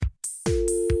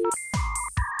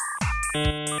On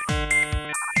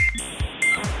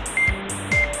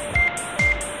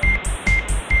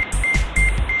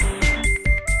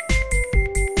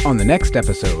the next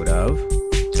episode of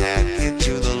Tap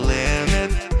into the limit.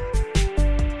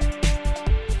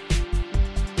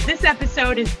 This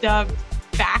episode is dubbed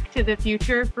Back to the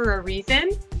Future for a reason.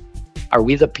 Are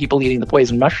we the people eating the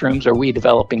poison mushrooms, or are we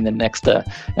developing the next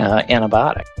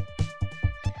antibiotic?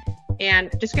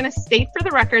 And just going to state for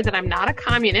the record that I'm not a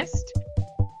communist.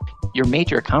 Your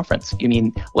major conference, you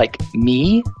mean like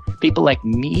me? People like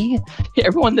me?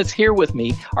 Everyone that's here with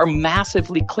me are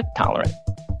massively click tolerant.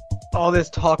 all this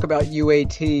talk about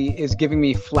UAT is giving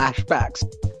me flashbacks.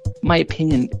 My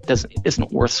opinion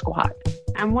isn't worth squat.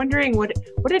 I'm wondering, what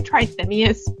did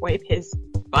Trithemius wipe his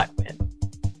butt with?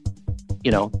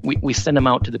 You know, we send him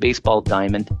out to the baseball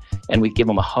diamond and we give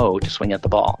him a hoe to swing at the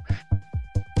ball.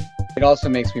 It also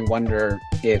makes me wonder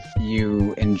if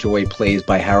you enjoy plays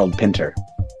by Harold Pinter.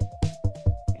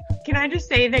 Can I just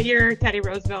say that your Teddy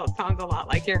Roosevelt sounds a lot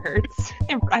like your Hertz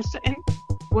impression?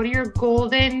 What are your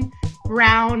golden,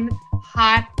 brown,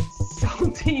 hot,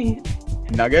 salty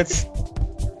nuggets?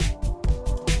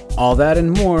 All that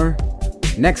and more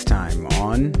next time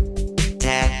on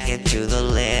Tap into the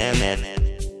limit.